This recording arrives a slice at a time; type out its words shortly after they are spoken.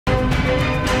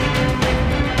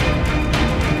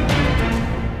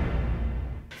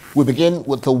We begin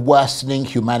with the worsening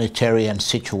humanitarian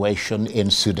situation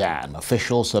in Sudan.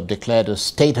 Officials have declared a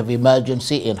state of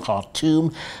emergency in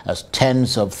Khartoum as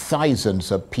tens of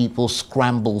thousands of people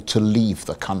scramble to leave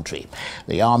the country.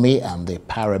 The army and the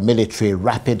paramilitary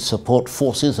rapid support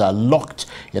forces are locked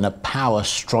in a power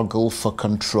struggle for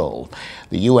control.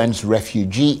 The UN's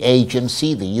refugee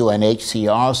agency, the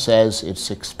UNHCR, says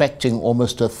it's expecting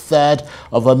almost 1/3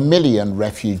 of a million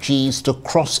refugees to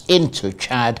cross into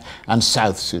Chad and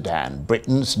South Sudan.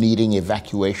 Britons needing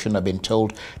evacuation have been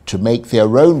told to make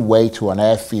their own way to an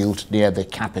airfield near the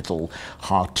capital,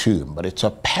 Khartoum. But it's a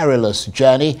perilous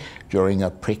journey during a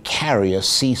precarious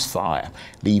ceasefire,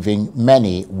 leaving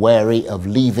many wary of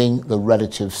leaving the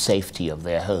relative safety of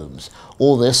their homes.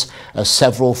 All this as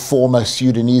several former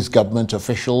Sudanese government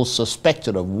officials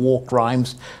suspected of war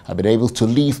crimes have been able to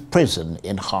leave prison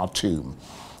in Khartoum.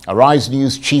 Arise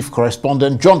News chief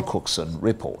correspondent John Cookson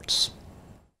reports.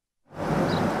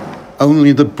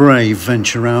 Only the brave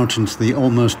venture out into the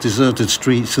almost deserted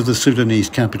streets of the Sudanese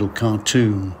capital,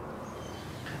 Khartoum.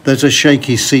 There's a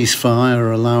shaky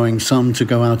ceasefire allowing some to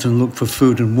go out and look for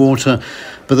food and water,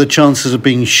 but the chances of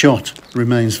being shot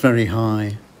remains very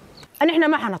high.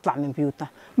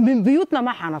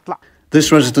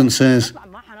 This resident says,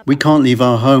 "We can't leave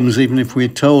our homes even if we're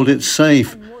told it's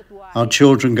safe. Our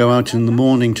children go out in the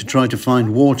morning to try to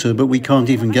find water, but we can't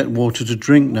even get water to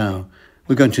drink now.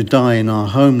 We're going to die in our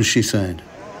homes," she said.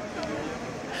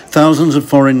 Thousands of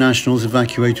foreign nationals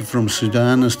evacuated from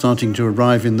Sudan are starting to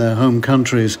arrive in their home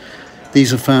countries.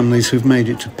 These are families who've made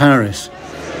it to Paris.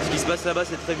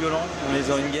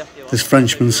 This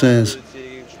Frenchman says,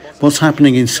 "What's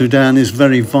happening in Sudan is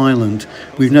very violent.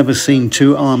 We've never seen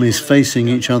two armies facing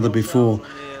each other before,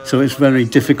 so it's very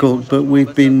difficult, but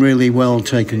we've been really well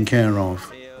taken care of."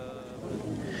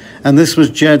 And this was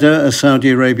Jeddah, a Saudi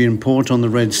Arabian port on the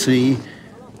Red Sea.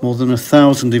 More than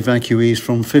 1,000 evacuees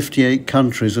from 58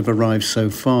 countries have arrived so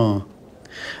far.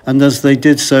 And as they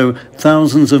did so,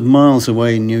 thousands of miles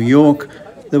away in New York,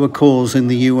 there were calls in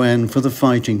the UN for the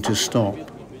fighting to stop.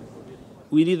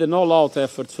 We need an all-out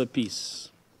effort for peace.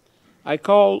 I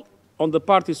call on the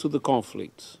parties to the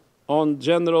conflict, on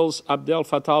Generals Abdel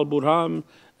Fattah al-Burhan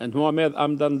and Mohamed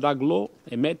Hamdan Daglo,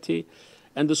 Emeti,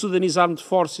 and the Sudanese armed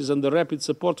forces and the rapid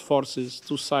support forces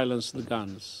to silence the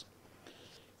guns.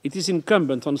 It is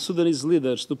incumbent on Sudanese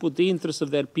leaders to put the interests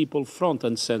of their people front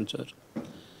and center.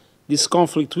 This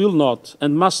conflict will not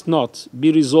and must not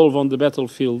be resolved on the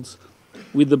battlefield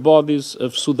with the bodies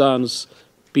of Sudan's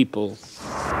people.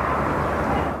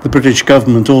 The British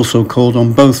government also called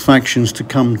on both factions to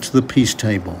come to the peace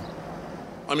table.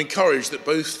 I'm encouraged that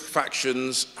both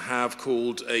factions have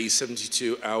called a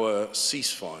 72-hour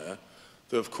ceasefire,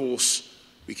 though of course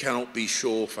we cannot be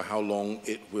sure for how long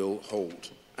it will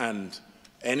hold. And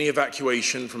any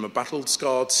evacuation from a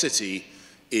battle-scarred city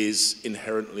is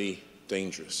inherently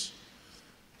dangerous.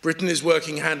 Britain is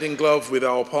working hand in glove with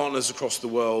our partners across the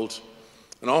world,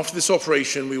 and after this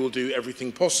operation we will do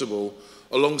everything possible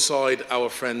alongside our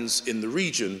friends in the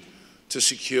region to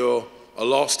secure a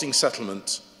lasting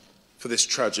settlement for this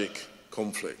tragic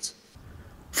conflict.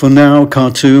 For now,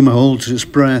 Khartoum holds its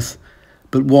breath,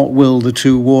 but what will the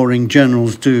two warring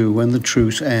generals do when the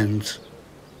truce ends?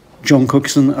 John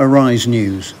Cookson, Arise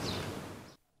News.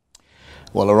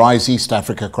 Well, Arise East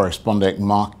Africa correspondent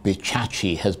Mark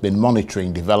Bichachi has been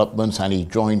monitoring developments, and he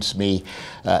joins me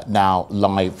now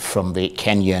live from the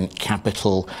Kenyan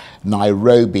capital,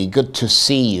 Nairobi. Good to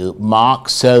see you, Mark.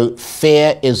 So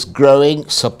fear is growing,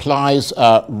 supplies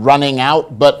are running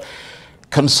out, but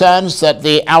concerns that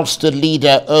the ousted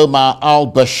leader Omar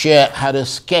al-Bashir had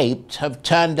escaped have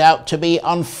turned out to be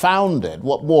unfounded.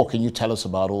 What more can you tell us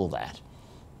about all that?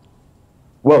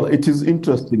 Well, it is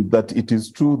interesting that it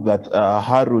is true that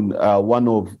Harun, one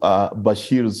of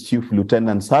Bashir's chief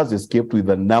lieutenants, has escaped with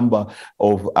a number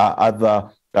of other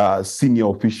senior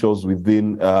officials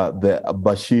within the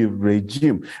Bashir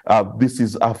regime. This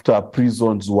is after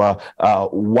prisons were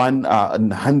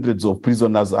and hundreds of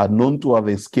prisoners are known to have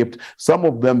escaped, some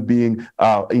of them being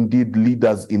indeed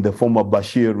leaders in the former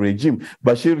Bashir regime.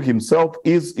 Bashir himself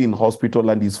is in hospital,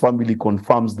 and his family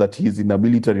confirms that he is in a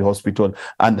military hospital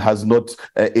and has not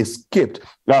escaped.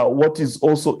 What is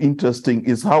also interesting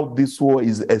is how this war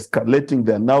is escalating.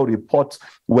 There are now reports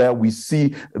where we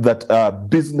see that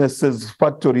businesses,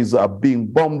 factories are being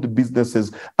bombed,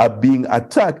 businesses are being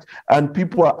attacked, and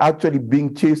people are actually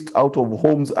being chased out of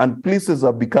homes, and places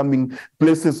are becoming,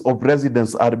 places of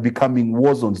residence are becoming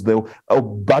war zones. The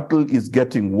battle is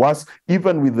getting worse,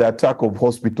 even with the attack of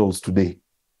hospitals today.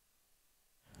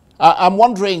 I'm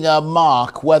wondering,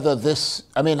 Mark, whether this,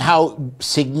 I mean, how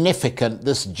significant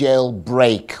this jail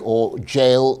break or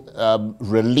jail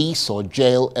release or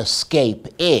jail escape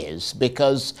is,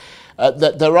 because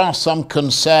there are some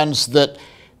concerns that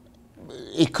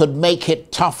it could make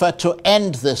it tougher to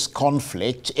end this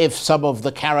conflict if some of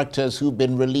the characters who've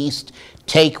been released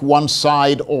take one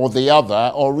side or the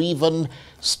other, or even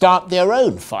start their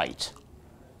own fight.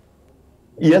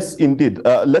 Yes, indeed.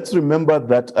 Let's remember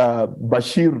that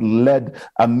Bashir led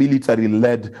a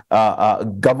military-led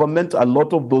government. A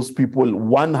lot of those people,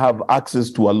 one, have access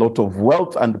to a lot of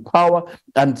wealth and power,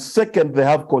 and second, they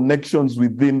have connections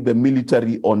within the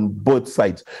military on both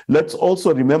sides. Let's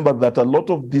also remember that a lot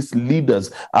of these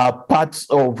leaders are parts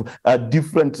of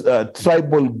different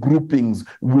tribal groupings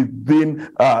within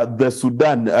the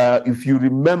Sudan. If you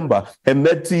remember,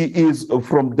 Hemeti is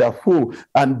from Darfur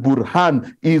and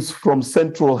Burhan is from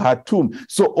Central Khartoum.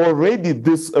 So already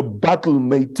this battle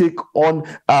may take on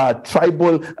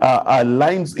tribal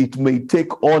lines. It may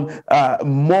take on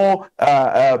more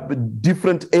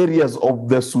different areas of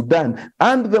the Sudan.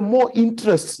 And the more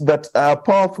interests that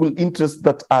powerful interests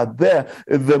that are there,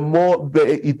 the more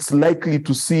it's likely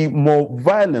to see more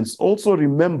violence. Also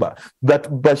remember that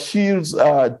Bashir's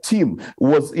team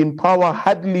was in power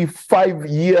hardly 5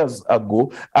 years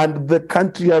ago, and the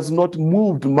country has not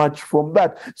moved much from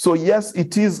that. So yes,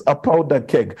 it is a powder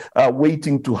keg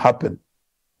waiting to happen.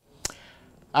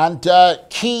 And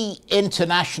key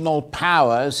international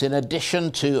powers, in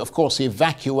addition to, of course,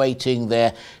 evacuating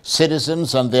their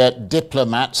citizens and their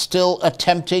diplomats, still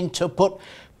attempting to put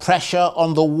pressure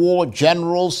on the war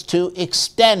generals to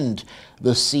extend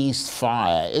the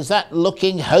ceasefire. Is that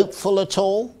looking hopeful at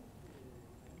all?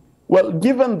 Well,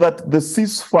 given that the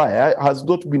ceasefire has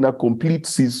not been a complete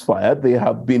ceasefire, there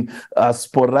have been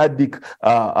sporadic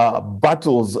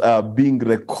battles being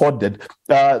recorded.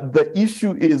 The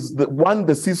issue is that, one,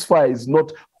 the ceasefire is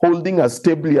not holding as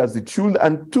stably as it should,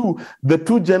 and two, the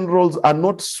two generals are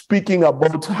not speaking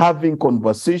about having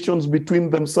conversations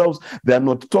between themselves. They are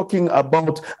not talking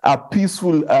about a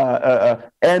peaceful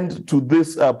end to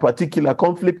this particular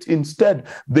conflict. Instead,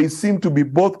 they seem to be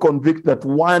both convicted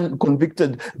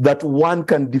that one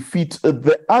can defeat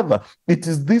the other. It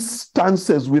is these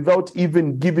stances, without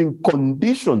even giving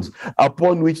conditions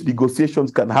upon which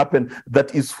negotiations can happen,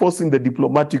 that is forcing the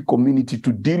diplomatic community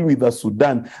to deal with a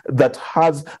Sudan that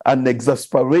has an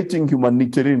exasperating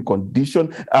humanitarian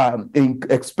condition,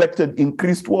 expected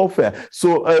increased warfare.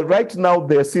 So right now,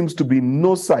 there seems to be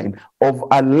no sign of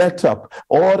a let-up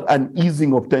or an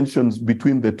easing of tensions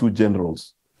between the two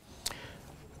generals.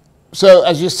 So,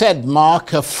 as you said,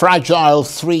 Mark, a fragile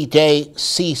 3-day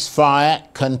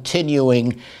ceasefire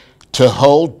continuing to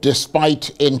hold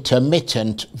despite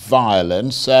intermittent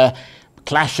violence.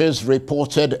 Clashes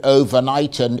reported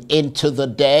overnight and into the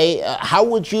day. How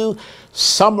would you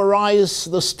summarize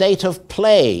the state of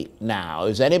play now?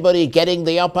 Is anybody getting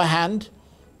the upper hand?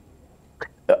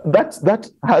 That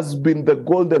has been the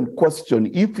golden question.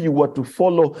 If you were to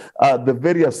follow the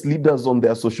various leaders on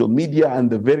their social media and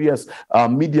the various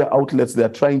media outlets they are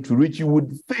trying to reach, you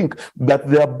would think that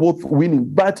they are both winning.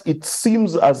 But it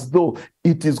seems as though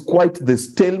it is quite the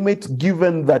stalemate,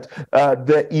 given that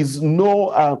there is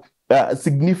no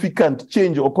significant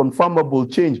change or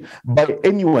confirmable change by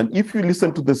anyone. If you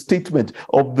listen to the statement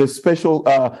of the special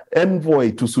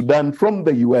envoy to Sudan from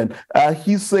the UN,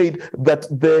 he said that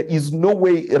there is no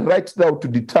way right now to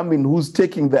determine who's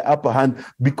taking the upper hand,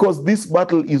 because this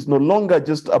battle is no longer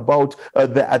just about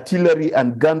the artillery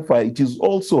and gunfire. It is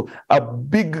also a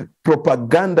big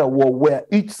propaganda war where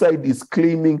each side is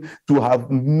claiming to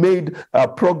have made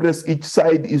progress. Each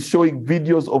side is showing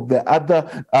videos of the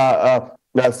other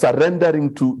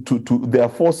surrendering to their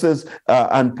forces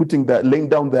and laying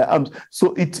down their arms.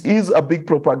 So it is a big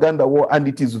propaganda war, and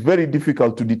it is very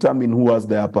difficult to determine who has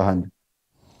the upper hand.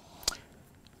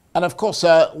 And of course,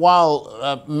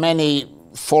 while many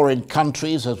foreign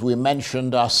countries, as we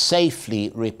mentioned, are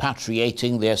safely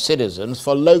repatriating their citizens,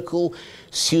 for local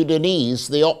Sudanese,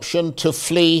 the option to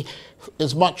flee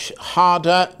is much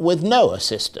harder with no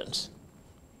assistance.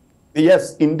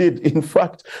 Yes, indeed. In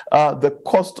fact, the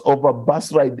cost of a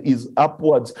bus ride is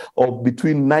upwards of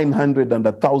between $900 and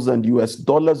 $1,000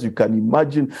 US. You can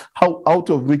imagine how out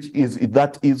of reach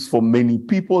that is for many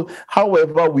people.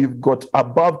 However, we've got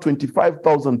above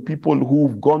 25,000 people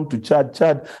who've gone to Chad.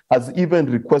 Chad has even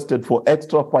requested for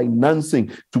extra financing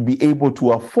to be able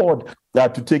to afford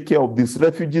to take care of these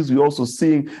refugees. We're also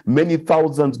seeing many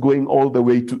thousands going all the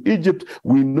way to Egypt.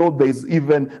 We know there's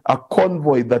even a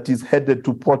convoy that is headed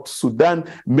to Port Sudan.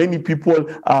 Many people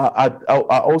are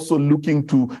also looking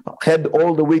to head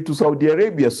all the way to Saudi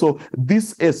Arabia. So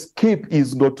this escape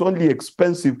is not only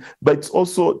expensive, but it's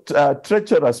also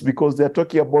treacherous, because they're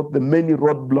talking about the many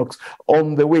roadblocks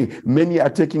on the way. Many are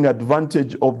taking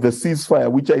advantage of the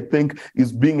ceasefire, which I think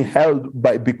is being held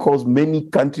by because many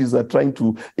countries are trying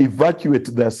to evacuate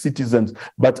their citizens.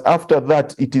 But after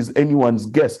that, it is anyone's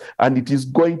guess, and it is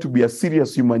going to be a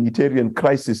serious humanitarian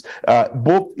crisis,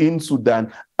 both in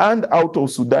Sudan and out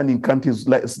of Sudan, in countries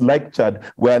like Chad,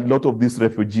 where a lot of these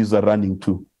refugees are running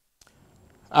to.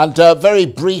 And very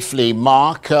briefly,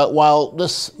 Mark, while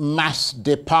this mass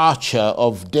departure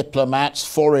of diplomats,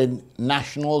 foreign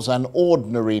nationals and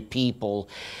ordinary people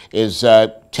is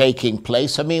taking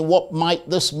place, I mean, what might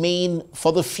this mean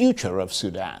for the future of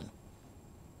Sudan?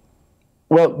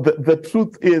 Well, the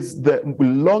truth is that the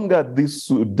longer this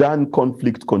Sudan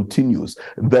conflict continues,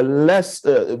 the less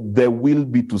there will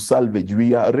be to salvage.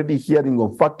 We are already hearing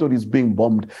of factories being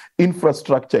bombed,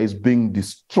 infrastructure is being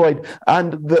destroyed,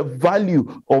 and the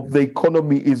value of the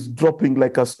economy is dropping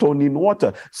like a stone in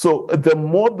water. So the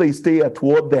more they stay at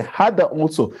war, the harder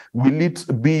also will it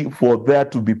be for there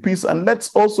to be peace. And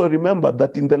let's also remember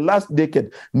that in the last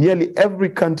decade, nearly every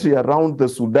country around the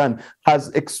Sudan has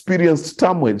experienced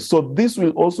turmoil. So this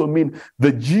will also mean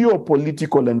the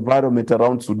geopolitical environment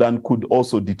around Sudan could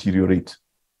also deteriorate.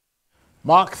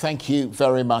 Mark, thank you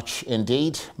very much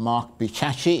indeed. Mark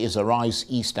Bichachi is Arise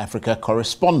East Africa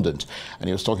correspondent, and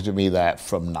he was talking to me there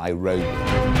from Nairobi.